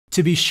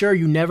To be sure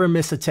you never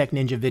miss a Tech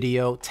Ninja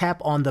video, tap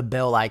on the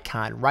bell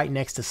icon right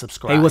next to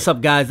subscribe. Hey, what's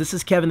up guys? This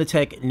is Kevin the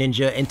Tech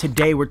Ninja, and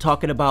today we're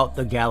talking about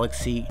the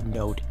Galaxy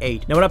Note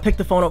 8. Now when I picked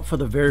the phone up for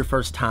the very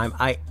first time,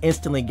 I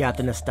instantly got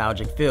the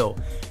nostalgic feel.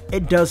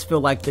 It does feel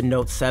like the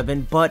Note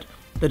 7, but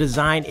the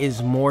design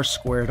is more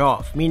squared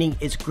off, meaning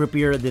it's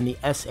grippier than the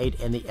S8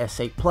 and the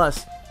S8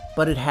 Plus,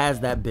 but it has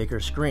that bigger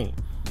screen.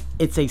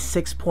 It's a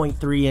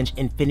 6.3-inch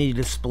infinity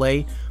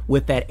display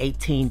with that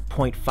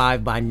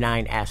 18.5 by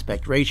 9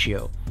 aspect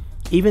ratio.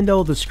 Even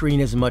though the screen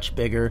is much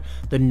bigger,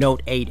 the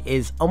Note 8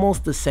 is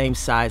almost the same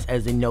size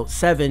as the Note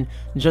 7,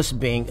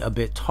 just being a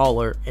bit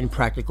taller and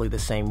practically the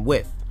same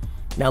width.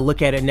 Now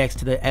look at it next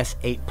to the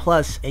S8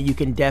 Plus and you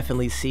can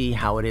definitely see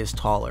how it is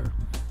taller.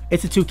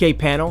 It's a 2K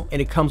panel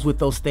and it comes with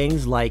those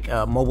things like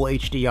mobile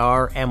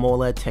HDR,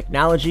 AMOLED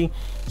technology,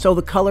 so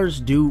the colors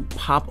do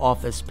pop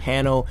off this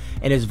panel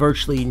and there's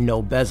virtually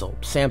no bezel.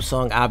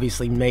 Samsung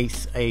obviously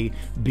makes a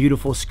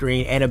beautiful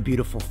screen and a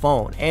beautiful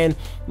phone, and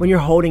when you're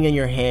holding in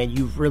your hand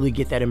you really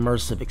get that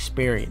immersive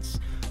experience.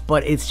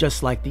 But it's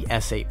just like the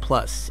S8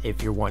 Plus,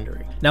 if you're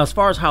wondering. Now as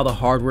far as how the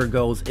hardware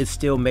goes, it's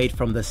still made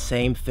from the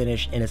same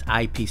finish and is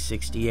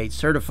IP68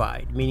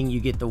 certified, meaning you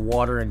get the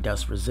water and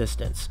dust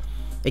resistance.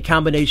 A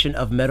combination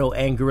of metal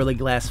and Gorilla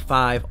Glass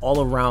 5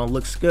 all around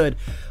looks good,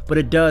 but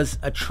it does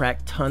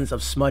attract tons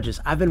of smudges.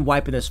 I've been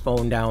wiping this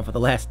phone down for the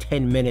last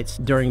 10 minutes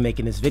during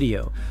making this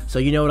video. So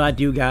you know what I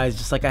do, guys,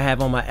 just like I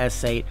have on my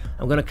S8,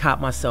 I'm gonna cop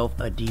myself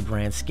a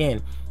D-brand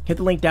skin. Hit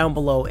the link down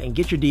below and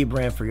get your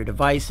D-brand for your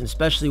device, and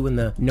especially when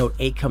the Note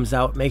 8 comes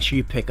out, make sure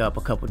you pick up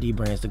a couple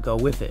D-brands to go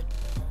with it.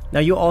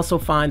 Now you'll also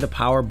find the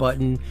power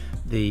button,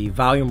 the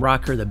volume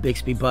rocker, the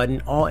Bixby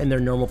button, all in their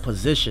normal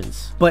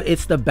positions. But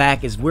it's the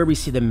back is where we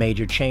see the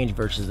major change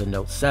versus the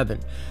Note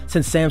 7.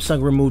 Since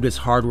Samsung removed its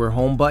hardware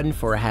home button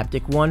for a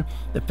haptic one,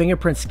 the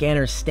fingerprint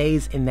scanner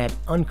stays in that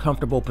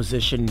uncomfortable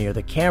position near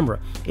the camera.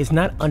 It's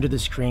not under the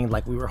screen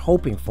like we were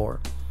hoping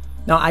for.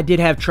 Now I did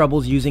have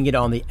troubles using it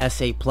on the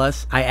S8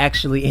 Plus. I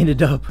actually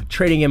ended up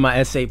trading in my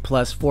S8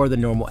 Plus for the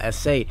normal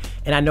S8,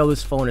 and I know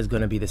this phone is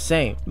going to be the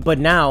same. But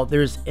now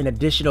there's an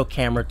additional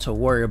camera to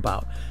worry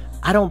about.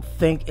 I don't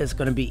think it's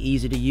going to be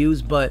easy to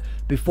use, but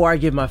before I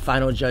give my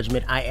final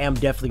judgment, I am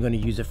definitely going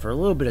to use it for a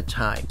little bit of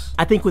time.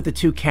 I think with the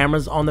two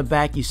cameras on the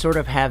back, you sort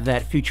of have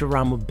that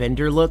Futurama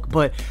Bender look,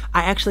 but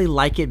I actually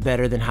like it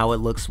better than how it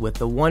looks with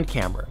the one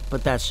camera,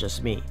 but that's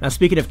just me. Now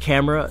speaking of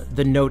camera,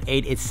 the Note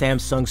 8 is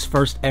Samsung's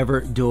first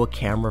ever dual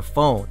camera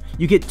phone.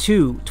 You get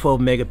two 12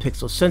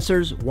 megapixel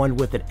sensors, one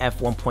with an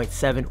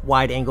f1.7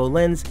 wide angle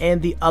lens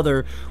and the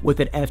other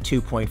with an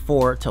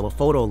f2.4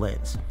 telephoto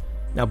lens.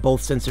 Now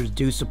both sensors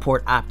do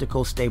support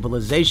optical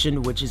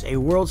stabilization, which is a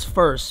world's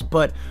first,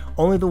 but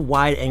only the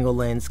wide angle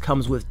lens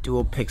comes with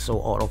dual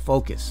pixel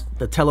autofocus.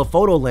 The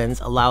telephoto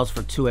lens allows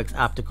for 2x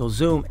optical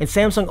zoom, and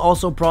Samsung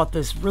also brought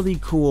this really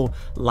cool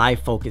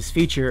live focus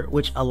feature,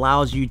 which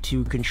allows you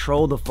to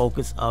control the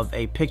focus of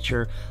a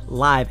picture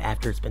live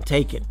after it's been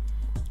taken.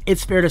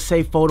 It's fair to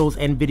say photos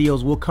and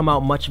videos will come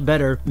out much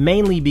better,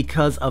 mainly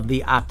because of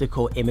the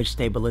optical image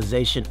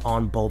stabilization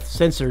on both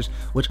sensors,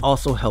 which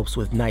also helps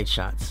with night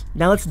shots.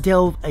 Now let's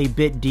delve a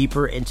bit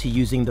deeper into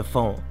using the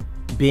phone.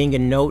 Being a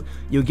Note,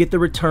 you'll get the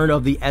return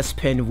of the S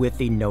Pen with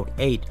the Note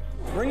 8.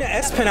 Bring the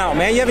S Pen out,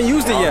 man. You haven't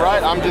used it yet. All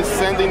right, I'm just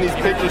sending these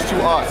pictures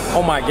to us.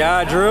 Oh my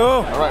God, Drew.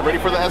 All right, ready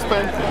for the S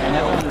Pen?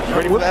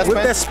 Ready for the S Pen?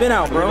 Whip that spin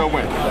out, bro.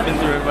 We're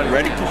gonna win.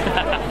 Ready?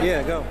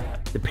 Yeah, go.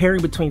 The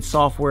pairing between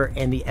software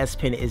and the S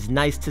Pen is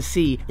nice to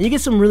see, and you get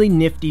some really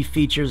nifty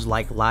features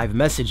like live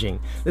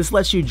messaging. This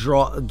lets you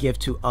draw a gift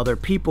to other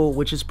people,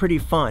 which is pretty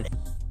fun.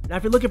 Now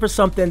if you're looking for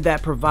something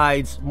that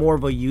provides more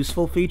of a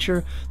useful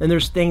feature, then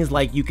there's things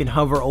like you can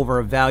hover over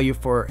a value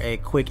for a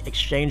quick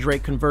exchange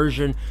rate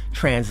conversion,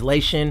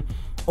 translation,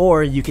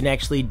 or you can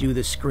actually do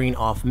the screen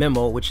off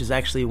memo, which is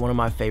actually one of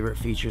my favorite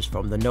features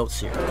from the Note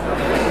series.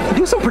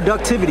 Do some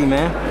productivity,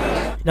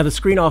 man. Now the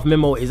screen off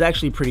memo is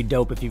actually pretty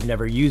dope if you've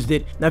never used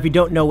it. Now if you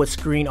don't know what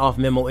screen off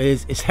memo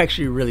is, it's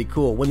actually really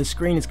cool. When the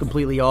screen is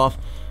completely off,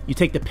 you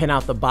take the pen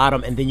out the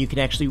bottom and then you can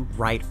actually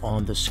write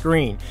on the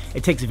screen.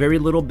 It takes very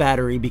little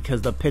battery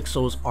because the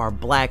pixels are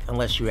black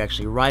unless you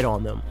actually write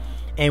on them.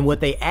 And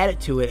what they added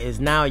to it is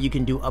now you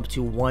can do up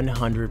to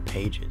 100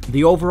 pages.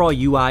 The overall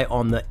UI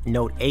on the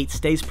Note 8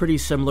 stays pretty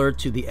similar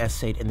to the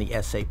S8 and the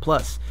S8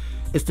 Plus.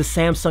 It's the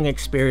Samsung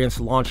Experience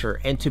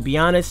launcher, and to be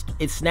honest,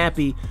 it's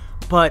snappy,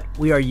 but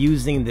we are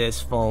using this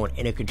phone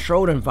in a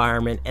controlled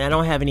environment and I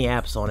don't have any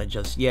apps on it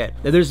just yet.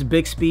 Now there's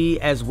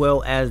Bixby as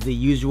well as the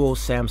usual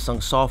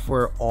Samsung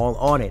software all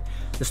on it.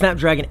 The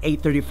Snapdragon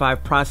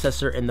 835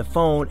 processor in the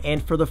phone,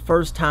 and for the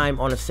first time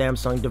on a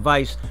Samsung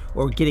device,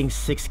 we're getting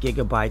 6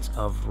 GB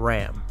of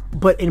RAM.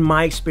 But in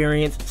my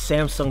experience,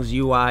 Samsung's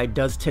UI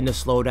does tend to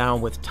slow down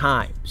with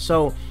time.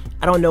 So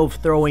I don't know if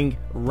throwing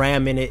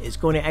RAM in it is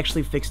going to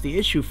actually fix the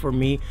issue for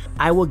me.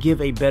 I will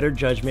give a better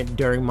judgment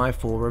during my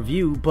full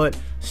review, but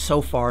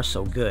so far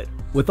so good.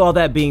 With all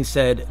that being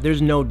said,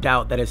 there's no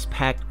doubt that it's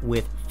packed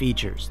with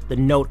features. The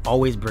Note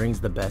always brings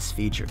the best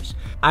features.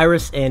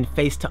 Iris and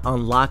face to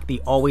unlock,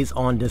 the always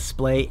on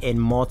display, and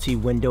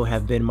multi-window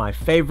have been my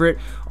favorite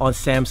on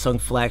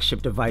Samsung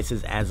flagship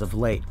devices as of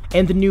late.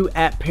 And the new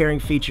app pairing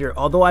feature,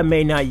 although I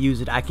may not use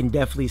it, I can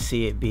definitely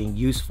see it being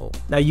useful.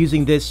 Now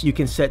using this, you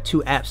can set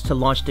 2 apps to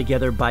launch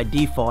together by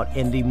default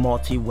in the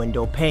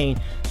multi-window pane,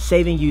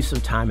 saving you some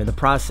time in the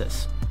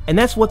process. And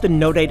that's what the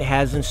Note 8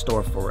 has in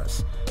store for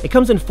us. It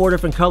comes in 4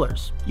 different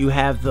colors. You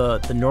have the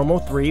normal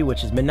 3,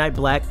 which is Midnight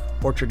Black,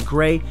 Orchard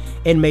Gray,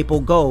 and Maple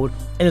Gold,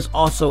 and there's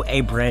also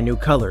a brand new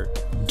color,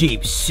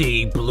 Deep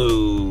Sea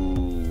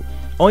Blue.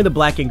 Only the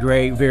black and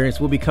gray variants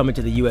will be coming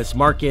to the US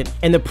market,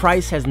 and the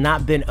price has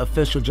not been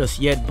official just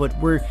yet, but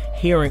we're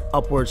hearing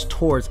upwards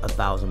towards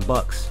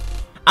 $1,000.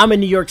 I'm in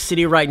New York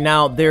City right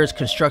now. There's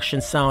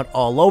construction sound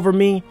all over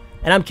me,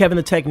 and I'm Kevin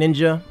the Tech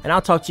Ninja, and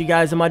I'll talk to you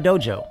guys in my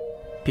dojo.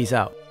 Peace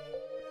out.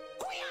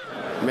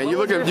 Man, you're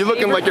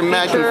looking like you're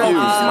mad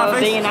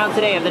confused. Being out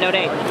today of the Note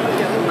 8.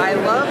 I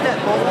love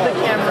that both the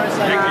cameras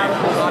have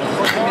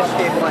continuous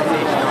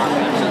stabilization on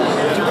them.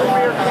 Two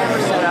rear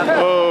camera setup.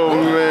 Oh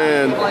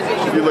man,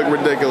 you look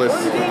ridiculous.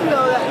 One thing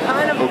though that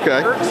kind of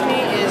irks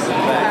me is you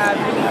have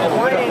a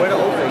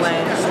wide-angle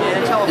lens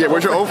and a telephoto. Yeah,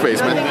 where's your O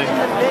face, man? Nothing in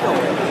the middle.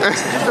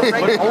 Just a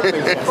regular O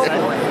face.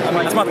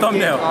 That's my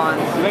thumbnail.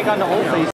 You ain't got no O face.